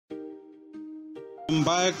Welcome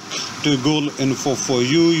back to Gull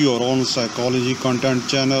Info4U, your own psychology content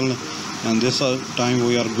channel, and this time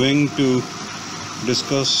we are going to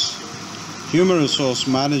discuss human resource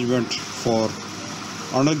management for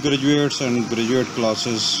undergraduates and graduate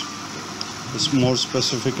classes. It's more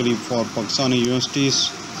specifically for Pakistani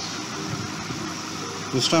universities.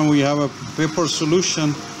 This time we have a paper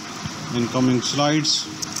solution in coming slides.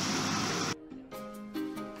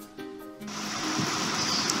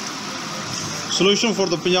 Solution for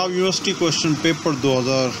the Punjab University question paper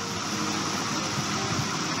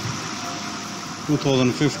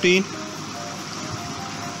 2015,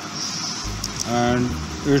 and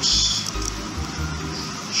it's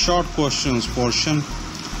short questions portion.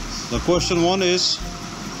 The question 1 is,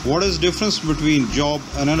 what is difference between job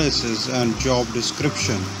analysis and job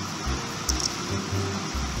description?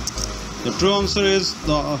 The true answer is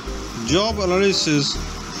the job analysis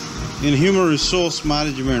in human resource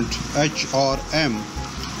management HRM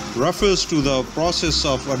refers to the process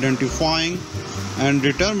of identifying and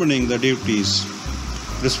determining the duties,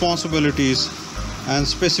 responsibilities, and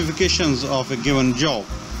specifications of a given job.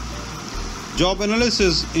 Job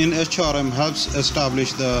analysis in HRM helps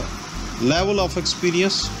establish the level of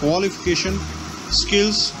experience, qualification,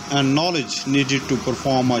 skills, and knowledge needed to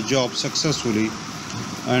perform a job successfully,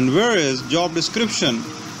 and whereas job description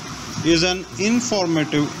is an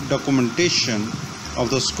informative documentation of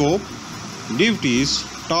the scope, duties,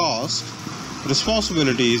 tasks,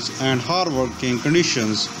 responsibilities, and hard working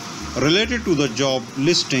conditions related to the job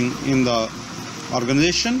listing in the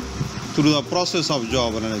organization through the process of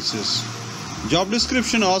job analysis. Job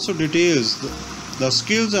description also details the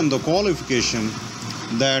skills and the qualification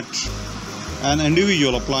that an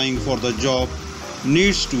individual applying for the job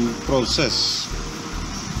needs to possess.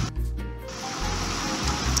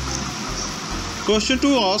 Question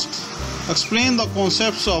 2 asks, explain the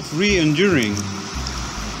concepts of re-engineering.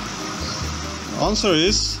 Answer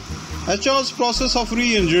is, HR's process of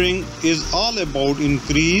re-engineering is all about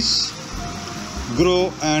increase,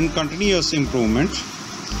 grow, and continuous improvement.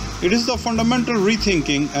 It is the fundamental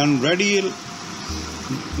rethinking and radical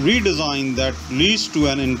redesign that leads to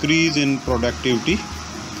an increase in productivity.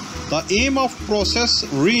 The aim of process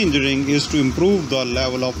re-engineering is to improve the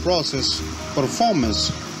level of process performance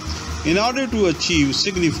in order to achieve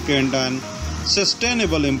significant and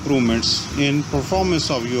sustainable improvements in performance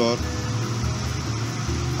of your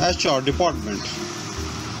HR department.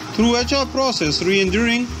 Through HR process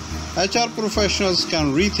re-engineering, HR professionals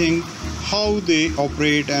can rethink how they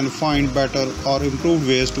operate and find better or improved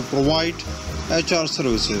ways to provide HR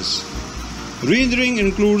services. Re-engineering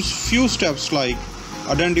includes few steps like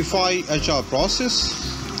identify HR process,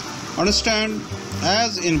 understand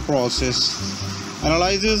as in process,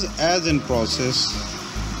 analyzes as in process,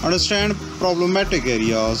 understand problematic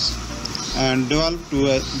areas, and develop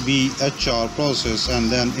to be HR process,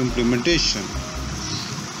 and then implementation.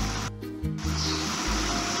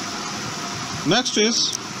 Next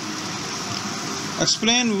is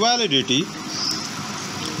explain validity.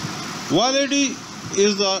 Validity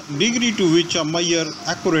is the degree to which a measure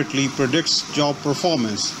accurately predicts job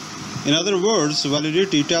performance. In other words,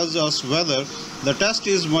 validity tells us whether the test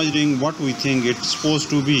is measuring what we think it's supposed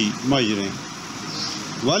to be measuring.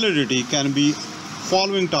 Validity can be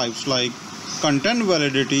following types like content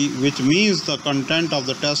validity, which means the content of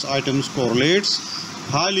the test items correlates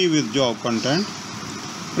highly with job content.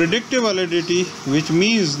 Predictive validity, which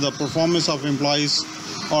means the performance of employees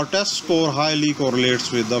or test score highly correlates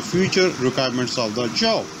with the future requirements of the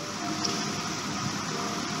job.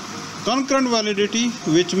 Concurrent validity,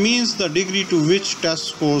 which means the degree to which test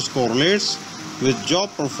scores correlates with job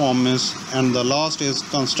performance, and the last is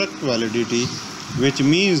construct validity, which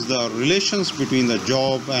means the relations between the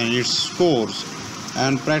job and its scores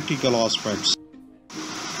and practical aspects.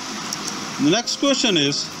 The next question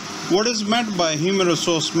is, what is meant by human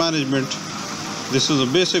resource management? This is a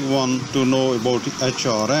basic one to know about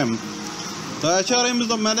HRM. The HRM is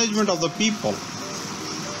the management of the people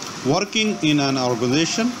working in an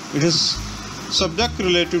organization. It is subject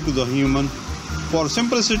related to the human. For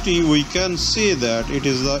simplicity, we can say that it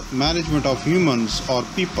is the management of humans or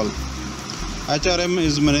people. HRM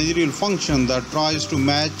is a managerial function that tries to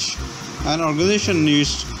match an organization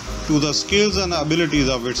needs to the skills and abilities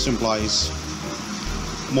of its employees.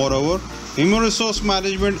 Moreover, human resource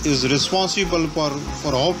management is responsible for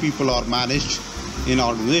how people are managed in an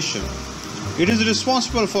organization. It is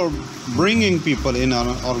responsible for bringing people in an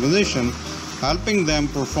organization, helping them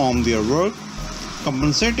perform their work,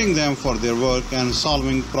 compensating them for their work, and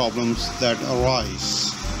solving problems that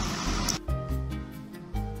arise.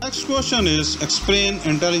 Next question is explain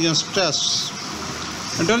intelligence tests.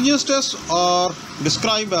 Intelligence tests are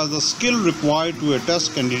described as the skill required to a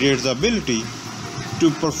test candidate's ability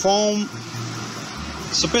to perform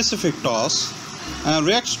specific tasks and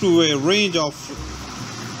reacts to a range of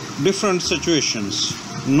different situations,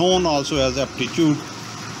 known also as aptitude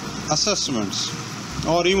assessments,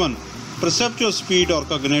 or even perceptual speed or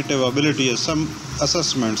cognitive ability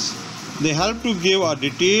assessments. They help to give a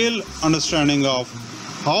detailed understanding of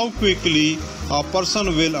how quickly a person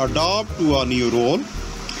will adapt to a new role.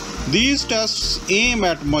 These tests aim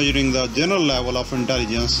at measuring the general level of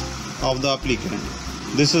intelligence of the applicant.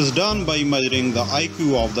 This is done by measuring the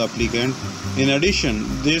IQ of the applicant. In addition,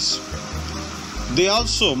 they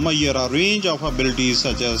also measure a range of abilities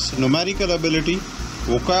such as numerical ability,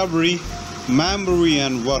 vocabulary, memory,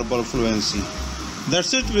 and verbal fluency.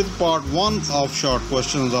 That's it with part 1 of short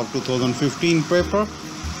questions of 2015 paper.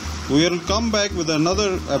 We will come back with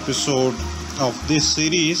another episode of this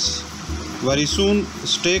series very soon.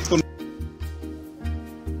 Stay connected.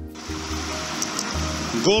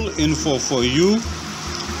 Gull Info4U,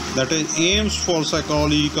 that is aims for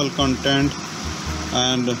psychological content,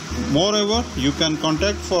 and moreover you can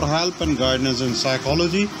contact for help and guidance in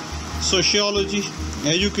psychology, sociology,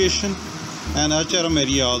 education and HRM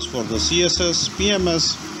areas for the CSS,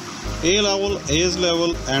 PMS, A-level, AS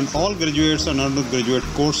level and all graduates and undergraduate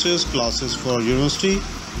courses, classes for university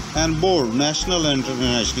and board, national and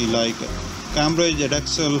internationally, like Cambridge,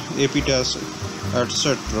 Edexcel, AP Test,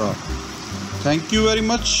 etc. Thank you very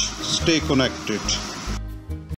much. Stay connected.